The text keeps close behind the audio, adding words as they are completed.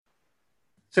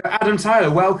So, Adam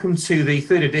Tyler, welcome to the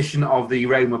third edition of the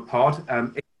Roma Pod.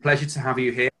 It's a pleasure to have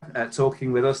you here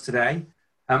talking with us today.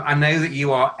 I know that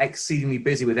you are exceedingly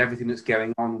busy with everything that's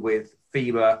going on with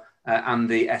FIBA and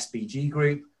the SBG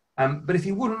group. But if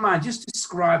you wouldn't mind, just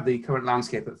describe the current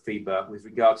landscape at FIBA with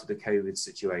regard to the COVID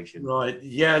situation. Right.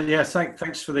 Yeah.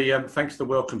 Thanks for the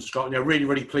welcome, Scott.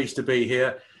 Really pleased to be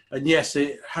here. And yes,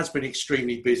 it has been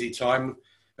extremely busy time.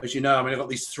 As you know, I've got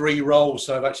these three roles,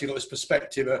 so I've actually got this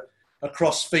perspective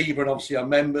across FIBA and obviously our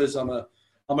members. I'm a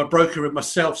broker of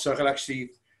myself, so I can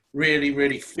actually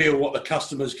really feel what the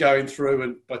customer's going through,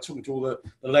 and by talking to all the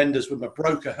lenders with my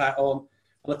broker hat on.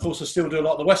 And of course, I still do a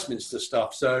lot of the Westminster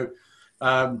stuff. So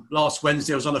last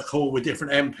Wednesday, I was on a call with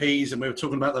different MPs, and we were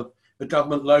talking about the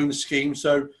government loan scheme.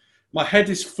 So my head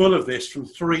is full of this from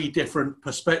three different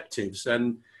perspectives,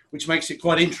 and which makes it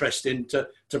quite interesting to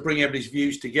bring everybody's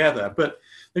views together. But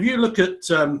if you look at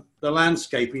the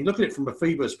landscape, and you look at it from a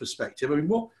FIBA's perspective,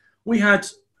 we had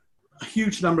a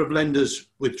huge number of lenders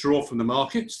withdraw from the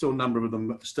market, still a number of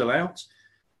them still out.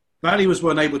 Valuers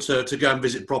weren't able to go and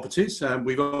visit properties.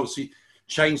 We've obviously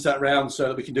changed that round so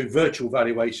that we can do virtual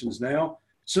valuations now.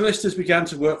 Solicitors began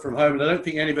to work from home, and I don't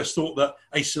think any of us thought that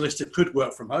a solicitor could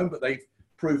work from home, but they've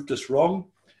proved us wrong.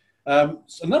 A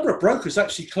number of brokers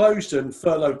actually closed and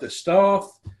furloughed their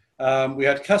staff. We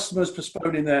had customers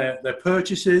postponing their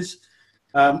purchases.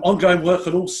 Ongoing work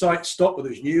on all sites stopped, whether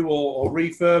it was new or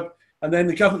refurb. And then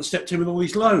the government stepped in with all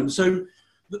these loans. So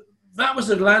that was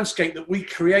the landscape that we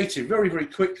created very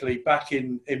quickly back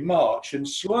in March. And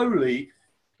slowly,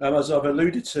 as I've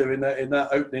alluded to in that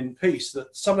opening piece,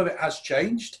 that some of it has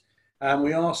changed. And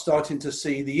we are starting to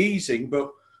see the easing. But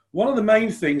one of the main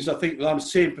things I think that I'm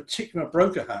seeing, particularly my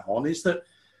broker hat on, is that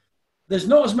there's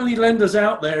not as many lenders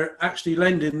out there actually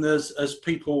lending as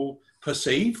people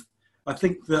perceive. I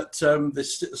think that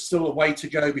there's still a way to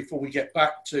go before we get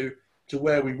back to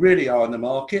where we really are in the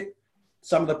market.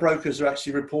 Some of the brokers are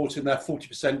actually reporting they're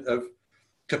 40% of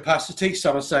capacity.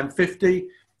 Some are saying 50.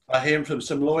 I hear from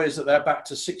some lawyers that they're back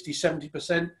to 60,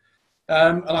 70%.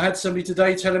 And I had somebody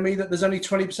today telling me that there's only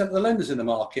 20% of the lenders in the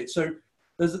market. So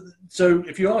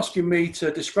if you're asking me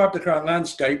to describe the current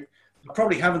landscape, I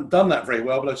probably haven't done that very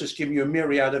well, but I've just given you a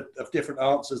myriad of different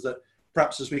answers that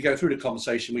perhaps as we go through the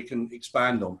conversation, we can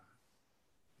expand on.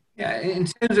 Yeah, in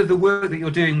terms of the work that you're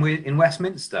doing in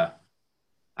Westminster,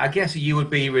 I guess you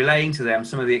would be relaying to them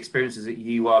some of the experiences that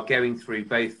you are going through,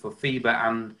 both for FIBA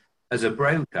and as a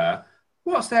broker.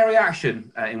 What's their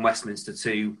reaction in Westminster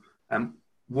to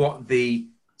what the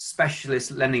specialist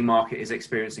lending market is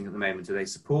experiencing at the moment? Are they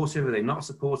supportive? Are they not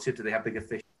supportive? Do they have bigger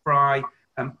fish to fry?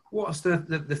 What's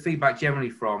the feedback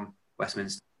generally from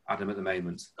Westminster, Adam, at the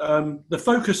moment? The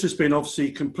focus has been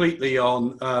obviously completely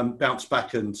on bounce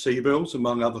back and CBILS,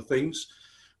 among other things,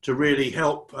 to really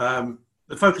help.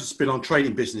 The focus has been on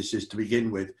trading businesses to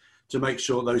begin with, to make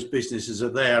sure those businesses are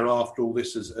there after all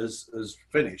this has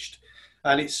finished.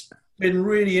 And it's been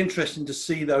really interesting to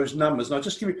see those numbers. And I'll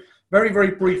just give you a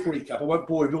very brief recap. I won't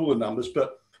bore you with all the numbers,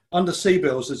 but under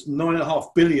CBILS, there's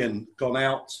 $9.5 billion gone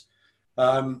out.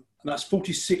 And that's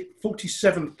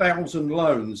 47,000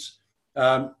 loans,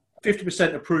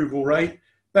 50% approval rate.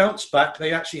 Bounce back,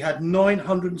 they actually had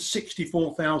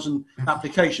 964,000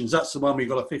 applications. That's the one we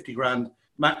got a 50 grand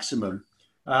maximum.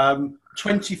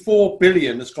 24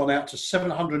 billion has gone out to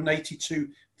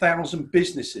 782,000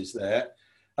 businesses there.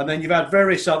 And then you've had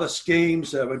various other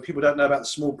schemes when people don't know about the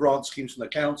small branch schemes from the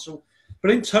council.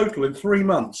 But in total, in 3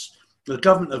 months, the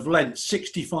government have lent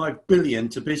 65 billion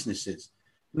to businesses.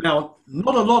 Now,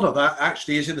 not a lot of that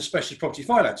actually is in the specialist property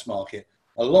finance market.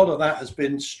 A lot of that has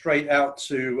been straight out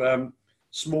to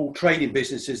small trading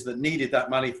businesses that needed that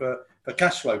money for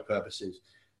cash flow purposes.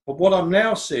 But what I'm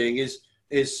now seeing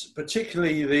is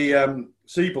particularly the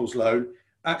CBILS loan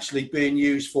actually being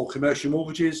used for commercial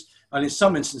mortgages and in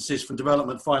some instances for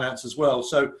development finance as well.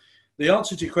 So the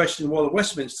answer to your question, while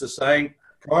Westminster saying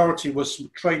priority was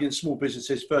trading small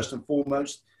businesses first and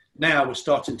foremost, now we're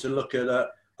starting to look at a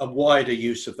wider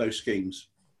use of those schemes.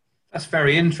 That's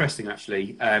very interesting,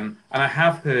 actually. And I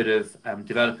have heard of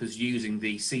developers using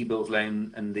the CBILS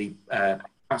loan and the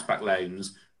bounce-back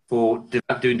loans for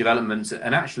doing development.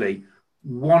 And actually,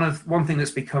 one thing that's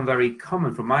become very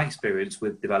common from my experience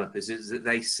with developers is that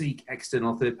they seek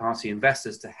external third-party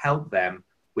investors to help them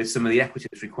with some of the equity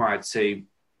that's required to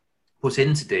put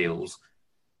into deals.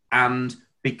 And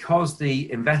because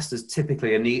the investors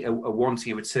typically are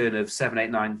wanting a return of 7,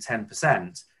 8, 9,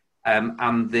 10%,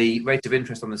 and the rate of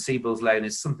interest on the CBILS loan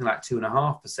is something like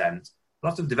 2.5%. A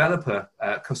lot of developer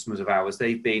customers of ours,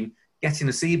 they've been getting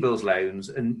the CBILS loans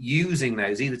and using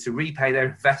those either to repay their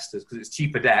investors because it's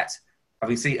cheaper debt,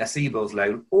 having a CBILS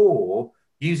loan, or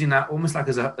using that almost like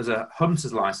as a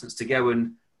hunter's license to go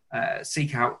and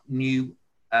seek out new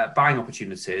buying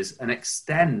opportunities and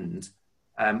extend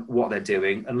what they're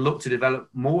doing and look to develop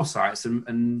more sites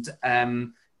and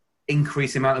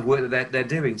increase the amount of work that they're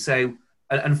doing. So,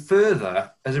 and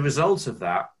further, as a result of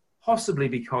that, possibly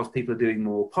because people are doing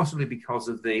more, possibly because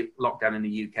of the lockdown in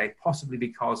the UK, possibly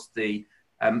because the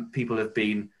people have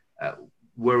been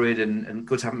worried and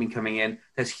goods haven't been coming in,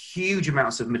 there's huge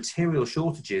amounts of material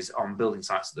shortages on building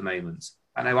sites at the moment.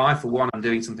 I know I, for one, I'm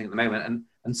doing something at the moment,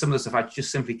 and some of the stuff I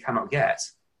just simply cannot get.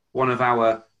 One of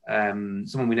our,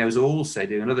 someone we know is also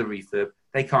doing another refurb.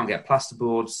 They can't get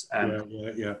plasterboards.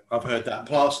 Yeah. I've heard that.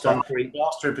 Plaster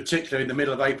in particular, in the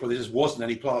middle of April, there just wasn't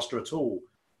any plaster at all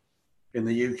in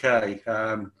the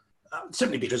UK.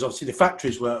 Simply because obviously the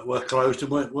factories were closed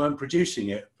and weren't producing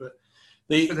it. But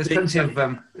there's plenty of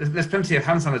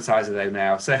hand sanitizer though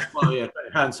now. So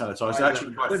hand sanitizer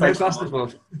actually quite no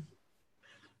plasterboard.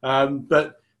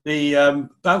 But the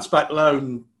bounce back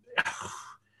loan,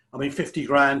 I mean, 50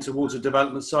 grand towards a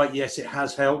development site, yes, it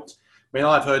has helped. I mean,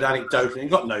 I've heard anecdotally, and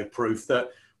got no proof,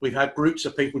 that we've had groups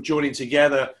of people joining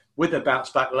together with their bounce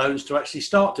back loans to actually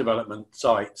start development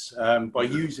sites by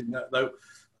using that, though,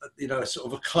 sort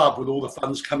of a club with all the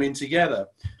funds coming together.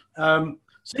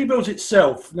 CBILS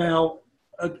itself, now,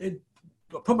 I'll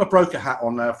put my broker hat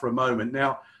on now for a moment.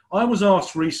 Now, I was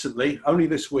asked recently, only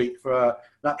this week, for an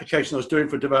application I was doing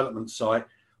for a development site,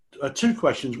 2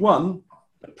 questions. One,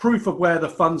 the proof of where the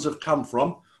funds have come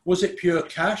from. Was it pure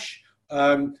cash?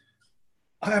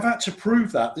 I have had to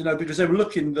prove that, because they were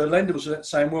looking, the lender was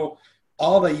saying, well,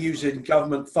 are they using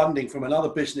government funding from another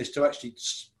business to actually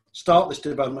start this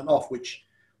development off, which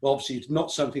well, obviously is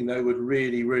not something they would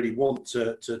really, really want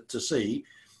to see.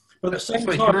 But at the same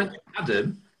time...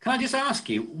 Adam, can I just ask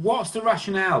you, what's the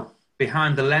rationale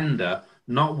behind the lender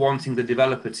not wanting the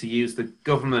developer to use the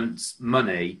government's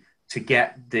money to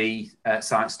get the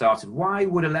site started? Why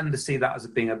would a lender see that as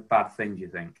being a bad thing, do you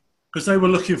think? Because they were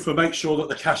looking for make sure that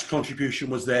the cash contribution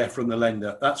was there from the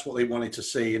lender. That's what they wanted to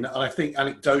see. And I think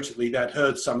anecdotally they'd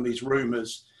heard some of these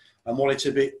rumours and wanted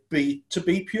to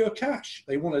be pure cash.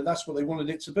 That's what they wanted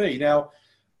it to be. Now,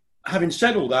 having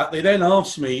said all that, they then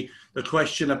asked me the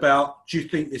question about, do you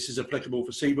think this is applicable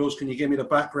for CBILS? Can you give me the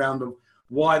background of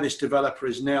why this developer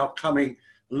is now coming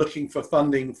looking for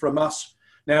funding from us?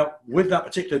 Now, with that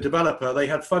particular developer, they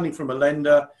had funding from a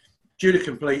lender due to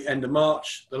complete end of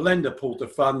March. The lender pulled the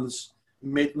funds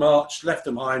mid-March, left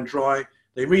them high and dry.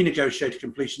 They renegotiated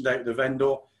completion date with the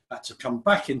vendor, had to come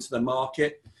back into the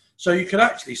market. So you could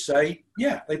actually say,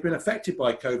 yeah, they've been affected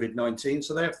by COVID-19,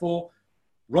 so therefore,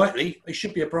 rightly, they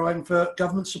should be applying for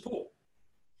government support.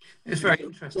 It's very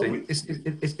interesting.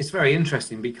 It's very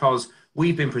interesting because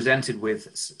we've been presented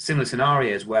with similar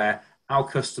scenarios where our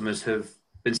customers have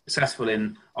been successful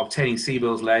in obtaining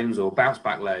CBILS loans or bounce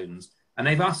back loans, and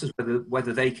they've asked us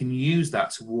whether they can use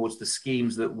that towards the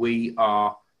schemes that we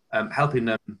are helping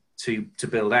them to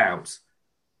build out.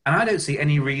 And I don't see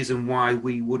any reason why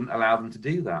we wouldn't allow them to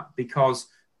do that, because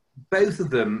both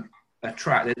of them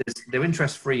they're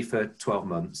interest-free for 12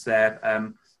 months.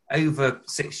 They're over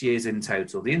 6 years in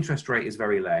total. The interest rate is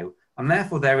very low, and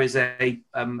therefore there is a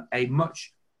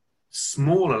much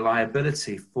smaller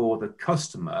liability for the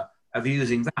customer of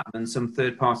using that than some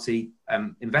third-party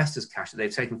investors' cash that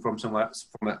they've taken from somewhere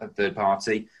from a third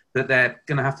party that they're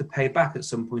going to have to pay back at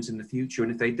some point in the future.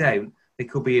 And if they don't, they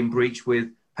could be in breach with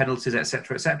penalties,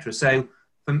 etc., etc. So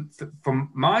from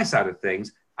my side of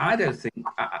things, I don't think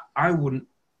I wouldn't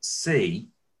see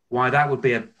why that would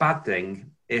be a bad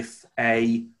thing if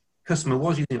a customer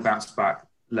was using a bounce back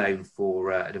loan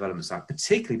for a development site,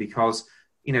 particularly because,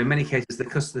 in many cases, the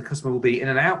customer will be in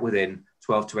and out within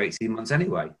 12 to 18 months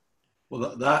anyway.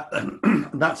 Well,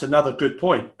 that's another good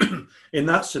point. In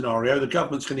that scenario, the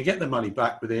government's going to get the money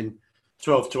back within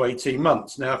 12 to 18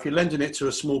 months. Now, if you're lending it to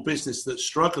a small business that's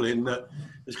struggling, that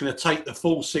is going to take the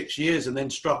full 6 years and then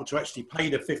struggle to actually pay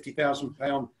the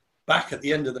 £50,000 back at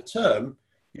the end of the term,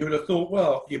 you would have thought,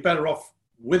 well, you're better off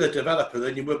with a developer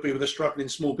than you would be with a struggling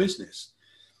small business.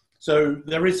 So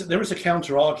there is a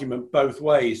counter argument both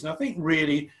ways. And I think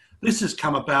really this has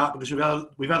come about because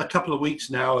we've had a couple of weeks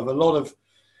now of a lot of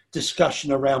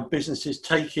discussion around businesses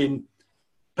taking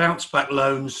bounce back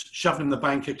loans, shoving them in the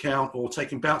bank account, or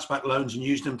taking bounce back loans and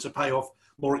using them to pay off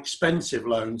more expensive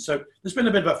loans. So there's been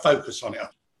a bit of a focus on it.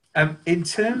 In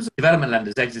terms of development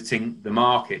lenders exiting the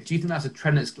market, do you think that's a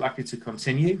trend that's likely to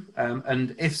continue?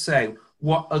 And if so,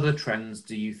 what other trends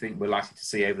do you think we're likely to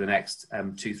see over the next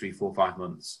 2, 3, 4, 5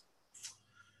 months?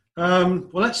 Well,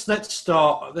 let's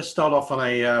start off on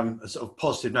a sort of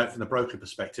positive note from the broker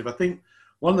perspective. I think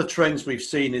one of the trends we've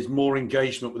seen is more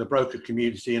engagement with the broker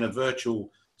community in a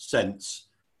virtual sense,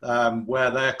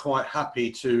 where they're quite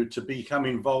happy to become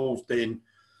involved in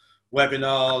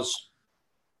webinars,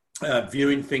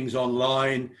 viewing things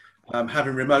online,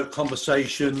 having remote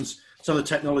conversations. Some of the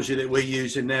technology that we're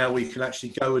using now, we can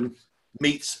actually go and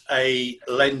meet a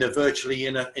lender virtually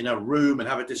in a room and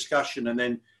have a discussion, and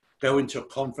then go into a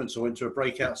conference or into a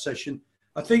breakout session.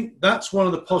 I think that's one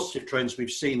of the positive trends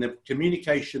we've seen. The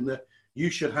communication that you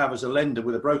should have as a lender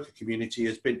with a broker community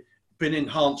has been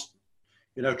enhanced,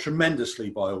 tremendously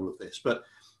by all of this. But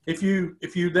if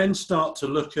you then start to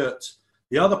look at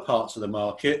the other parts of the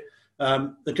market,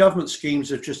 the government schemes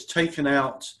have just taken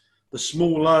out the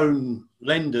small loan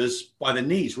lenders by the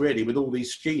knees, really, with all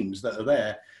these schemes that are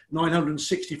there.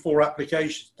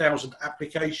 964,000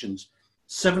 applications,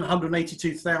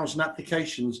 782,000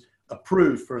 applications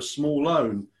approved for a small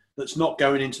loan that's not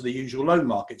going into the usual loan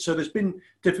market. So there's been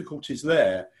difficulties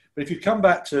there. But if you come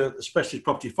back to the specialist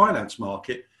property finance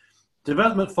market,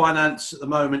 development finance at the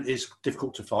moment is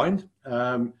difficult to find.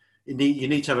 You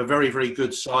need to have a very, very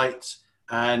good site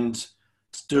and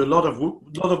do a lot of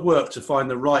work to find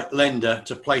the right lender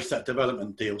to place that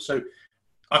development deal. So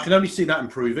I can only see that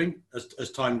improving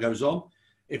as time goes on.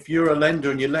 If you're a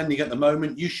lender and you're lending at the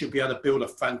moment, you should be able to build a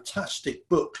fantastic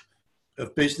book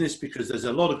of business, because there's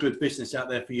a lot of good business out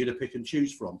there for you to pick and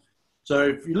choose from. So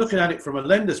if you're looking at it from a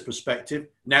lender's perspective,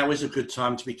 now is a good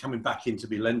time to be coming back in to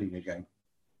be lending again.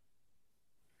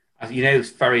 It's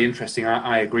very interesting.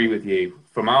 I agree with you.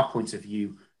 From our point of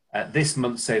view, this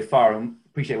month so far, and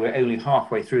appreciate we're only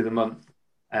halfway through the month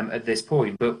at this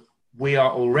point, but we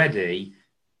are already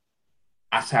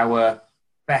at our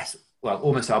best,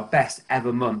 almost our best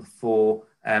ever month for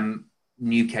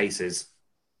new cases.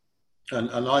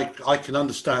 And I can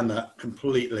understand that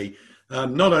completely,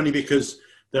 not only because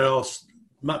there are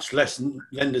much less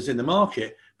lenders in the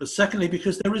market, but secondly,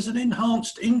 because there is an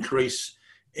enhanced increase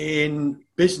in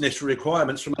business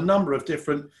requirements from a number of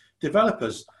different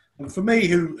developers. And for me,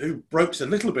 who brokes a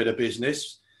little bit of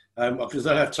business, because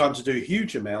I don't have time to do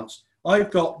huge amounts, I've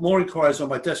got more inquiries on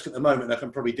my desk at the moment than I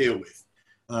can probably deal with.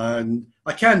 And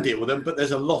I can deal with them, but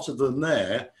there's a lot of them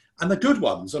there, and the good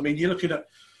ones. I mean, you're looking at,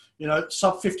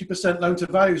 sub 50% loan to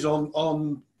values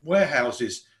on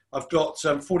warehouses. I've got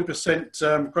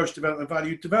 40% gross development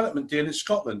value development deal in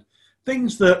Scotland.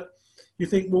 Things that you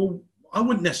think, well, I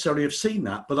wouldn't necessarily have seen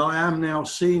that, but I am now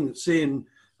seeing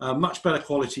much better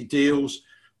quality deals,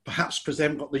 perhaps because they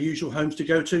haven't got the usual homes to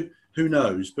go to. Who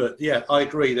knows? But yeah, I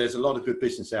agree. There's a lot of good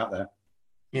business out there.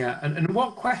 Yeah. And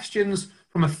what questions,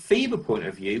 from a FIBA point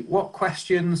of view, what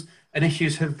questions and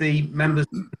issues have the members,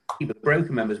 the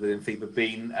broker members within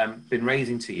FIBA been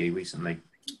raising to you recently?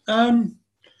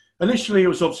 Initially, it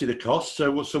was obviously the cost.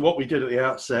 So what we did at the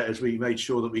outset is we made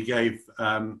sure that we gave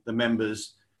the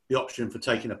members the option for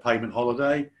taking a payment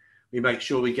holiday. We made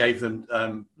sure we gave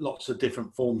them lots of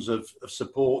different forms of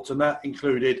support, and that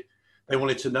included, they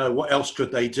wanted to know what else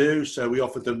could they do. So we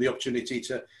offered them the opportunity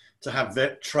to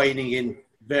have training in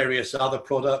various other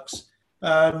products.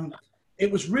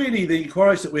 It was really the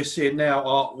inquiries that we're seeing now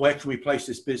are, where can we place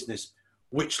this business?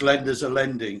 Which lenders are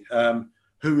lending?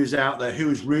 Who is out there? Who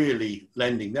is really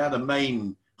lending? They're the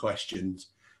main questions.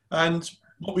 And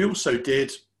what we also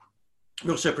did, we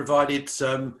also provided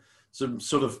some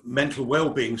sort of mental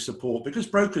well-being support, because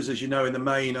brokers, as you know, in the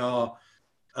main are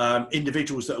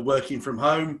individuals that are working from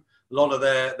home. A lot of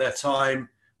their time,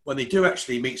 when they do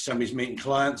actually meet somebody's meeting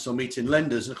clients or meeting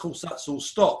lenders, and of course that's all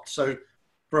stopped. So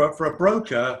for a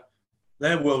broker,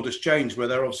 their world has changed, where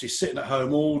they're obviously sitting at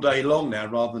home all day long now,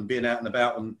 rather than being out and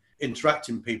about and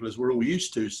interacting with people as we're all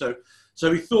used to. So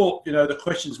we thought, the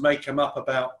questions may come up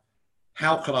about,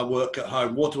 how can I work at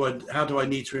home? How do I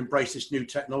need to embrace this new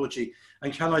technology?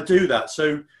 And can I do that?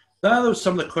 So those are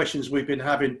some of the questions we've been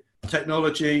having: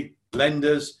 technology,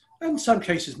 lenders, and in some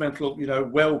cases mental,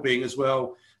 well-being as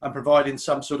well, and providing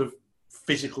some sort of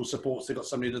physical support so they've got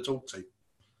somebody to talk to.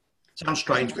 Sounds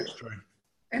strange, but it's true.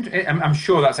 I'm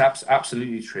sure that's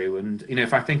absolutely true. And,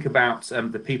 if I think about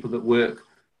the people that work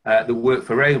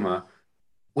for Roma,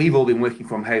 we've all been working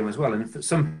from home as well. And for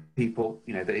some people,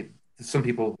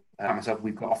 myself,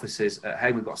 we've got offices at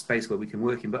home, we've got space where we can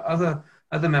work in, but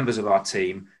other members of our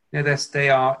team, they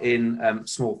are in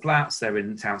small flats, they're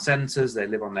in town centres, they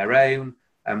live on their own,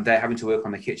 they're having to work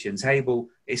on the kitchen table.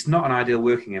 It's not an ideal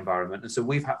working environment. And so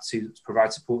we've had to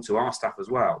provide support to our staff as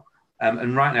well.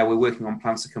 And right now we're working on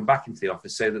plans to come back into the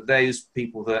office, so that those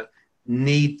people that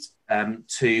need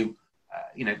the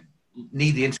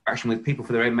interaction with people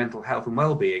for their own mental health and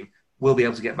well-being will be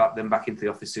able to get them back into the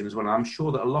office soon as well. And I'm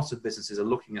sure that a lot of businesses are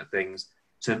looking at things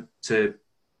to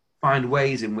find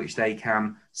ways in which they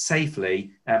can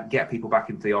safely get people back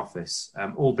into the office,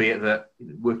 albeit that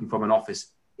working from an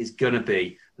office is going to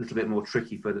be a little bit more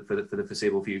tricky for the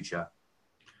foreseeable future.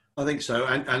 I think so,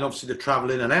 and obviously the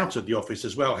travel in and out of the office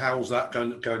as well. How's that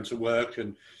going to work,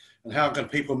 and how can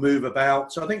people move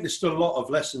about? So I think there's still a lot of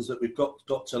lessons that we've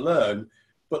got to learn.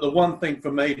 But the one thing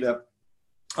for me that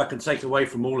I can take away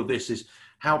from all of this is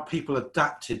how people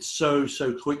adapted so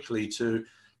quickly to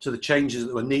the changes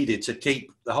that were needed to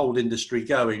keep the whole industry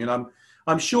going. And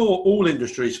I'm sure all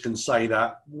industries can say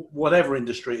that. Whatever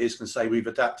industry it is can say we've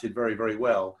adapted very, very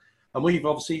well. And we've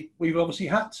obviously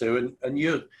had to.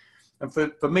 And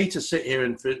for me to sit here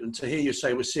and to hear you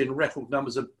say we're seeing record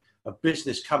numbers of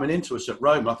business coming into us at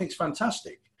Rome, I think it's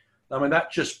fantastic. I mean,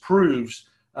 that just proves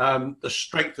the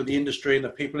strength of the industry and the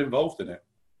people involved in it.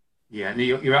 Yeah,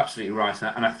 you're absolutely right.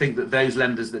 And I think that those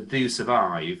lenders that do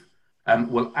survive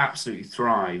will absolutely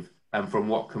thrive from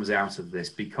what comes out of this,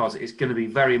 because it's going to be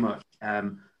very much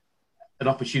an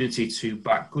opportunity to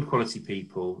back good quality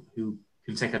people who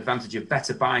can take advantage of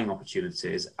better buying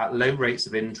opportunities at low rates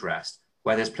of interest,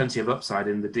 where there's plenty of upside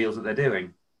in the deals that they're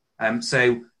doing.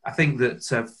 So I think that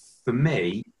for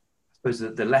me, I suppose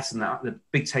that the lesson, that the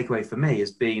big takeaway for me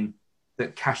has been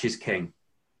that cash is king.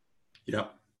 Yeah,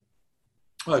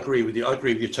 I agree with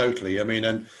you totally. I mean,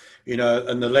 and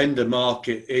the lender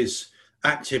market is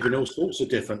active in all sorts of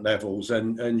different levels,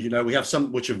 and we have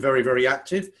some which are very, very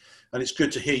active, and it's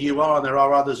good to hear you are, and there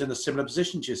are others in a similar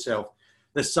position to yourself.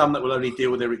 There's some that will only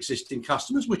deal with their existing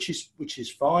customers, which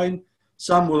is fine.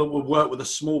 Some will work with a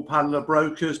small panel of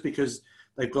brokers because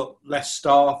they've got less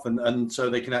staff, and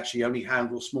so they can actually only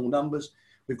handle small numbers.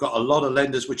 We've got a lot of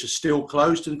lenders which are still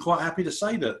closed, and quite happy to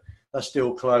say that they're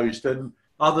still closed, and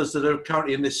others that are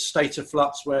currently in this state of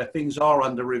flux where things are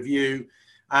under review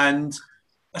and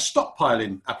are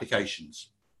stockpiling applications.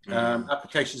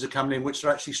 Applications are coming in which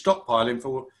they're actually stockpiling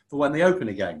for when they open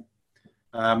again.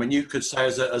 And you could say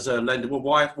as a lender, well,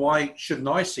 why shouldn't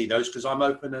I see those? Because I'm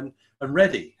open and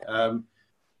ready.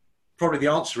 Probably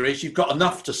the answer is you've got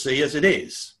enough to see as it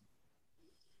is.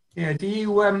 Yeah. Do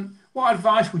you? What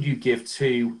advice would you give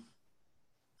to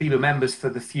FIBA members for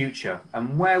the future,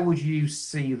 and where would you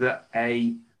see that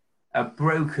a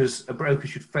broker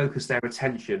should focus their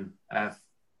attention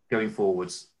going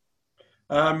forwards?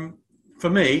 For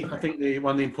me, I think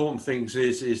one of the important things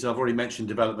is I've already mentioned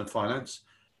development finance.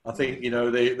 I think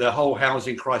the whole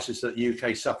housing crisis that the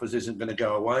UK suffers isn't going to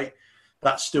go away.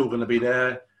 That's still going to be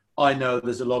there. I know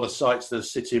there's a lot of sites that are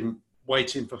sitting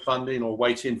waiting for funding or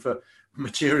waiting for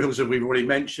materials that we've already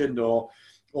mentioned or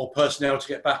personnel to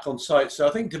get back on site. So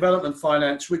I think development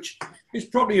finance, which is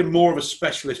probably more of a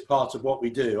specialist part of what we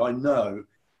do, I know,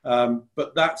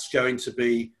 but that's going to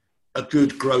be a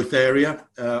good growth area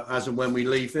as and when we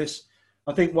leave this.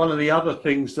 I think one of the other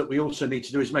things that we also need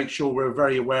to do is make sure we're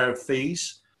very aware of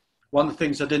fees. One of the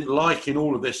things I didn't like in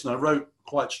all of this, and I wrote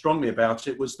quite strongly about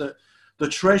it, was that the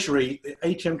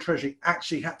ATM Treasury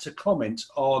actually had to comment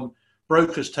on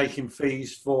brokers taking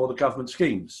fees for the government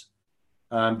schemes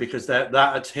because that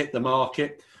had hit the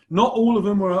market. Not all of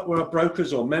them were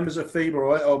brokers or members of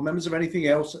FIBA or members of anything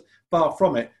else. Far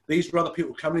from it. These were other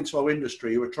people coming into our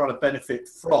industry who were trying to benefit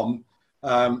from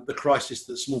the crisis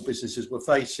that small businesses were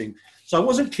facing. So I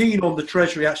wasn't keen on the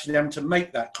Treasury actually having to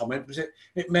make that comment because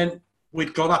it meant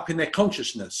we'd gone up in their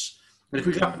consciousness. And if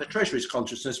we go up in the Treasury's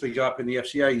consciousness, we go up in the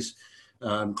FCA's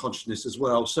consciousness as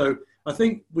well. So I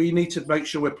think we need to make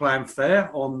sure we're playing fair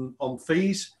on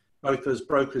fees, both as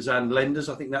brokers and lenders.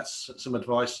 I think that's some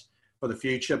advice for the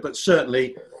future. But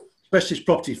certainly, specialist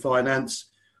property finance,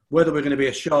 whether we're going to be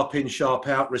a sharp in, sharp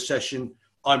out recession,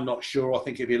 I'm not sure. I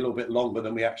think it'll be a little bit longer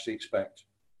than we actually expect.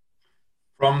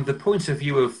 From the point of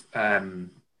view of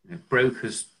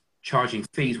brokers charging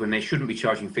fees when they shouldn't be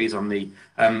charging fees on the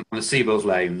CBILS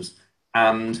loans,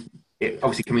 and it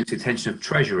obviously coming to the attention of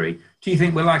Treasury, do you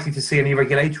think we're likely to see any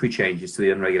regulatory changes to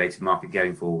the unregulated market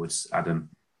going forwards, Adam?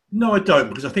 No, I don't,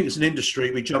 because I think as an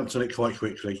industry, we jumped on it quite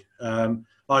quickly. I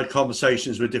had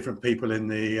conversations with different people in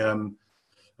the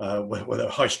whether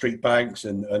high street banks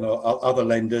and other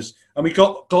lenders, and we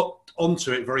got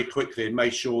onto it very quickly and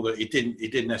made sure that it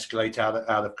didn't escalate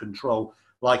out of control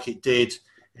like it did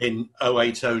in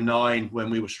 2008-09 when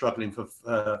we were struggling for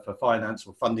finance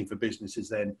or funding for businesses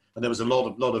then, and there was a lot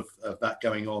of that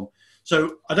going on.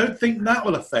 So I don't think that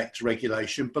will affect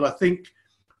regulation, but I think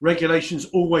regulation's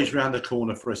always round the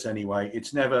corner for us anyway.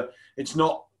 It's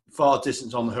not far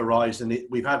distance on the horizon.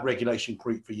 We've had regulation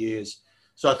creep for years.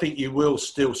 So I think you will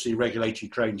still see regulatory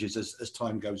changes as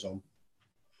time goes on.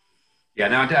 Yeah,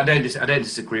 no, I don't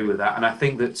disagree with that. And I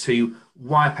think that to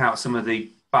wipe out some of the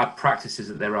bad practices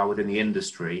that there are within the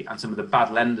industry and some of the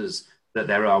bad lenders that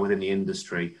there are within the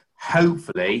industry,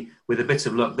 hopefully, with a bit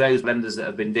of luck, those lenders that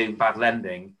have been doing bad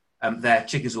lending their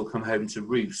chickens will come home to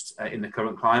roost in the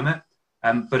current climate.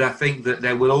 But I think that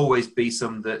there will always be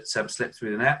some that slip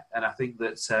through the net. And I think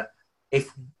that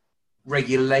if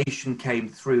regulation came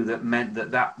through that meant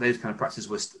that those kind of practices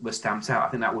were stamped out, I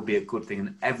think that would be a good thing,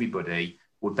 and everybody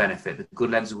would benefit. The good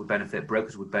lenders would benefit,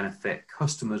 brokers would benefit,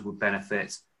 customers would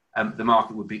benefit, the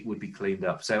market would be cleaned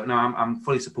up. So no, I'm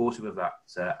fully supportive of that,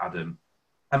 Adam.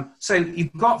 So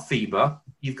you've got FIBA,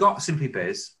 you've got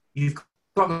SimplyBiz, you've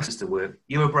got this to work,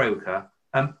 you're a broker.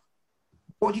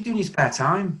 What do you do in your spare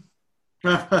time?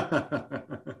 Well,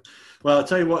 I'll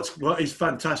tell you what is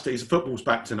fantastic is football's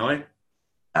back tonight.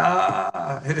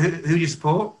 Who do you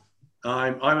support?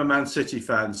 I'm a Man City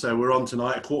fan, so we're on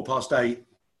tonight at 8:15.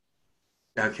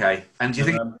 Okay, and do you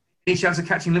think any chance of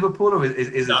catching Liverpool, or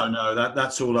is no,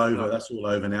 that's all over. No. That's all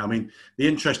over now. I mean, the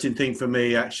interesting thing for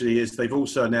me actually is they've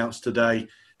also announced today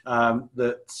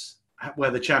that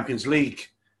where the Champions League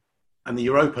and the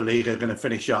Europa League are going to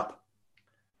finish up,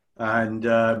 and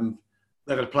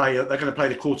they're going to play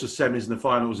the quarter semis and the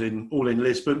finals in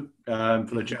Lisbon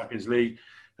for the Champions League.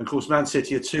 And of course, Man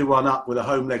City are 2-1 up with a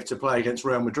home leg to play against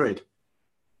Real Madrid.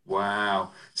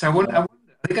 Wow! So I wonder, are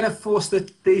they going to force the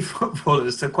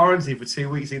footballers to quarantine for 2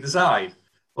 weeks either side?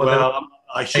 Well,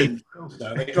 I shouldn't.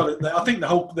 No, I think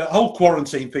the whole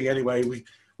quarantine thing. Anyway,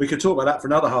 we could talk about that for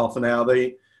another half an hour.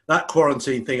 That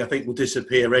quarantine thing, I think, will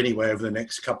disappear anyway over the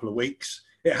next couple of weeks.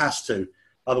 It has to.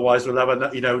 Otherwise, we'll have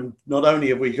not only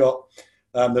have we got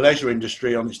the leisure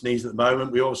industry on its knees at the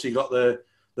moment, we obviously got the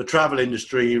travel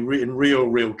industry in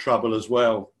real trouble as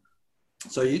well.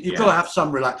 So you've got to have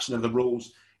some relaxation of the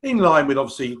rules in line with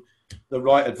obviously the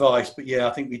right advice. But yeah,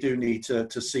 I think we do need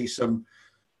to see some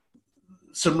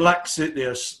slackness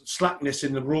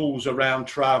in the rules around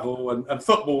travel and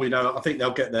football. I think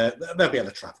they'll get there. They'll be able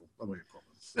to travel.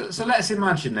 So let's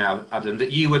imagine now, Adam,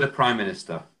 that you were the Prime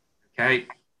Minister. Okay,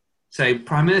 so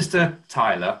Prime Minister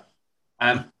Tyler,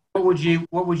 what would you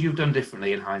have done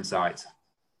differently in hindsight?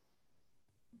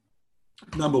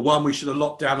 Number one, we should have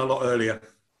locked down a lot earlier,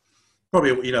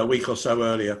 probably a week or so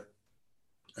earlier.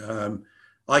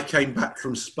 I came back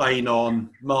from Spain on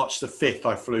March the 5th.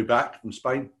 I flew back from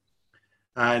Spain,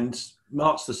 and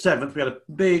March the 7th we had a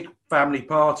big family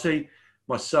party.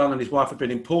 My son and his wife had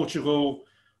been in Portugal.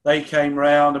 They came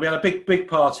round, and we had a big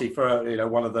party for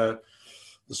one of the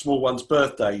small ones'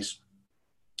 birthdays,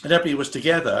 and everybody was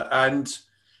together. And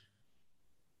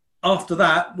after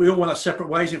that, we all went our separate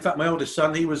ways. In fact, my oldest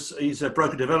son, he's a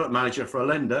broker development manager for a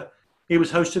lender. He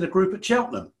was hosting a group at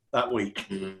Cheltenham that week.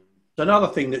 Mm-hmm. So another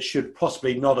thing that should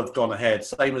possibly not have gone ahead,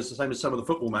 same as some of the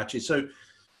football matches. So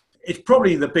it's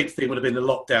probably the big thing would have been the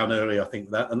lockdown early, I think,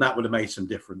 and that would have made some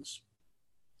difference.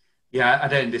 Yeah, I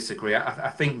don't disagree. I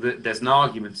think that there's an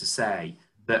argument to say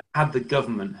that had the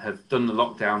government have done the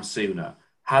lockdown sooner,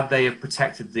 had they have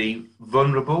protected the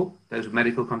vulnerable, those with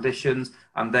medical conditions,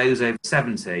 and those over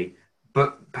 70,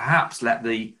 but perhaps let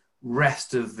the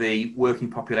rest of the working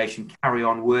population carry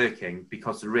on working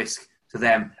because the risk to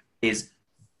them is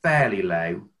fairly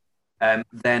low,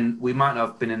 then we might not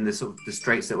have been in the sort of the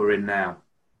straits that we're in now.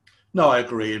 No, I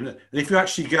agree. And if you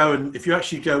actually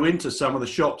go into some of the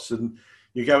shops and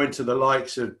you go into the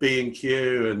likes of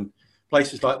B&Q and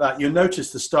places like that, you'll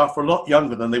notice the staff are a lot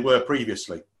younger than they were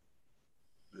previously.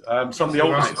 Some of the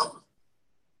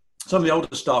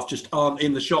older staff just aren't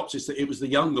in the shops. It was the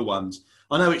younger ones.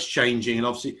 I know it's changing, and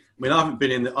obviously, I haven't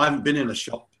been in a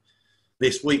shop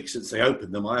this week since they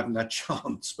opened them. I haven't had a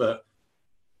chance, but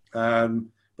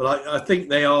I think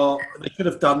they could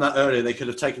have done that earlier. They could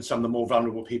have taken some of the more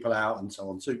vulnerable people out and so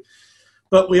on too.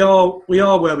 But we are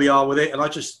where we are with it, and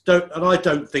I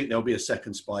don't think there'll be a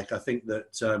second spike. I think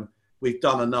that we've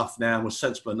done enough now and we're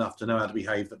sensible enough to know how to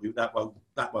behave that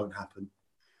won't happen.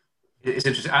 It's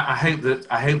interesting. I hope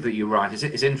that you're right.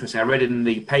 It's interesting. I read in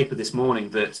the paper this morning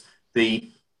that the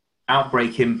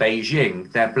outbreak in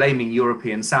Beijing, they're blaming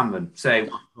European salmon. So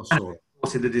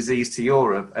exported the disease to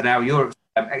Europe, and now Europe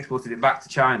exported it back to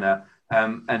China.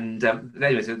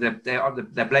 Anyway, so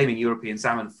they're blaming European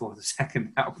salmon for the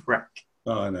second outbreak.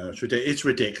 Oh, no, it's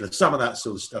ridiculous. Some of that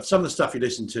sort of stuff. Some of the stuff you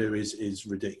listen to is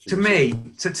ridiculous.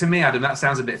 To me, Adam, that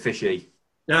sounds a bit fishy.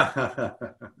 Yeah.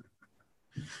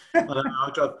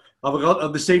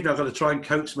 This evening I've got to try and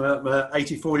coax my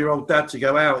 84-year-old dad to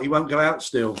go out. He won't go out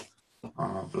still.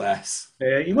 Oh, bless.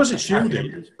 Yeah, he wasn't shielded.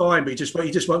 It's fine, but he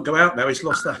just won't go out now. He's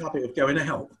lost the habit of going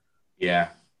out. Yeah.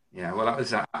 Well,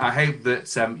 I hope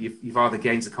that you've either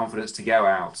gained the confidence to go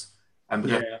out, and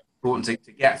because it's important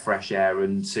to get fresh air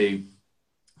and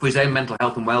for his own mental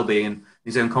health and well-being and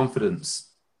his own confidence.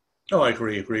 Oh, I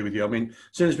agree with you. I mean, as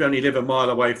soon as we only live a mile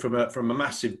away from a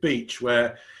massive beach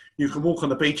where you can walk on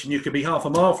the beach and you could be half a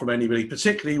mile from anybody,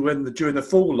 particularly when during the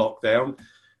full lockdown,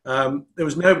 there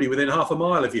was nobody within half a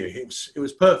mile of you. It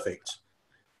was perfect.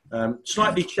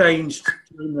 Slightly changed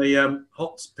during the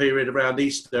hot period around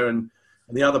Easter and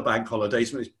the other bank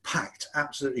holidays, when it's packed,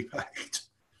 absolutely packed.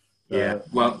 Yeah,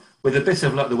 well, with a bit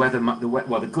of luck,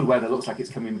 the good weather looks like it's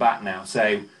coming back now.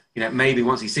 So, maybe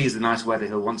once he sees the nice weather,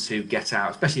 he'll want to get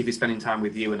out, especially if he's spending time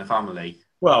with you and the family.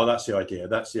 Well, that's the idea.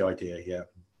 Yeah.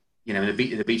 And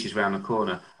the beach is around the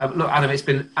corner. Look, Adam, it's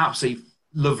been absolutely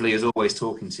lovely as always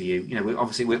talking to you.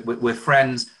 We're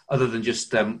friends, other than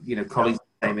just colleagues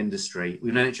in the same industry.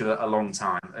 We've known each other a long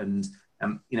time, and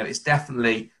it's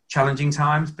definitely challenging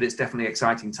times, but it's definitely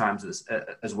exciting times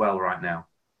as well right now.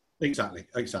 Exactly.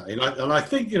 And I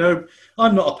think,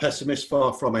 I'm not a pessimist,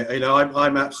 far from it.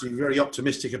 I'm absolutely very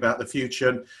optimistic about the future.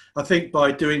 And I think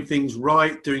by doing things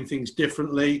right, doing things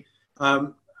differently,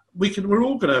 we're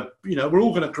all going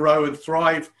to grow and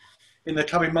thrive in the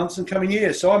coming months and coming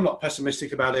years. So I'm not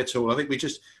pessimistic about it at all. I think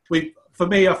for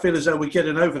me, I feel as though we're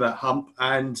getting over that hump,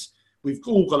 and we've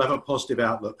all got to have a positive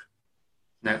outlook.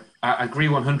 No, I agree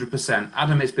 100%.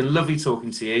 Adam, it's been lovely talking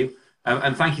to you.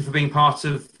 And thank you for being part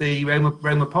of the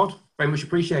Roma pod. Very much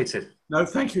appreciated. No,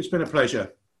 thank you. It's been a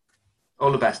pleasure.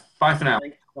 All the best. Bye for now.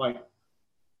 Bye.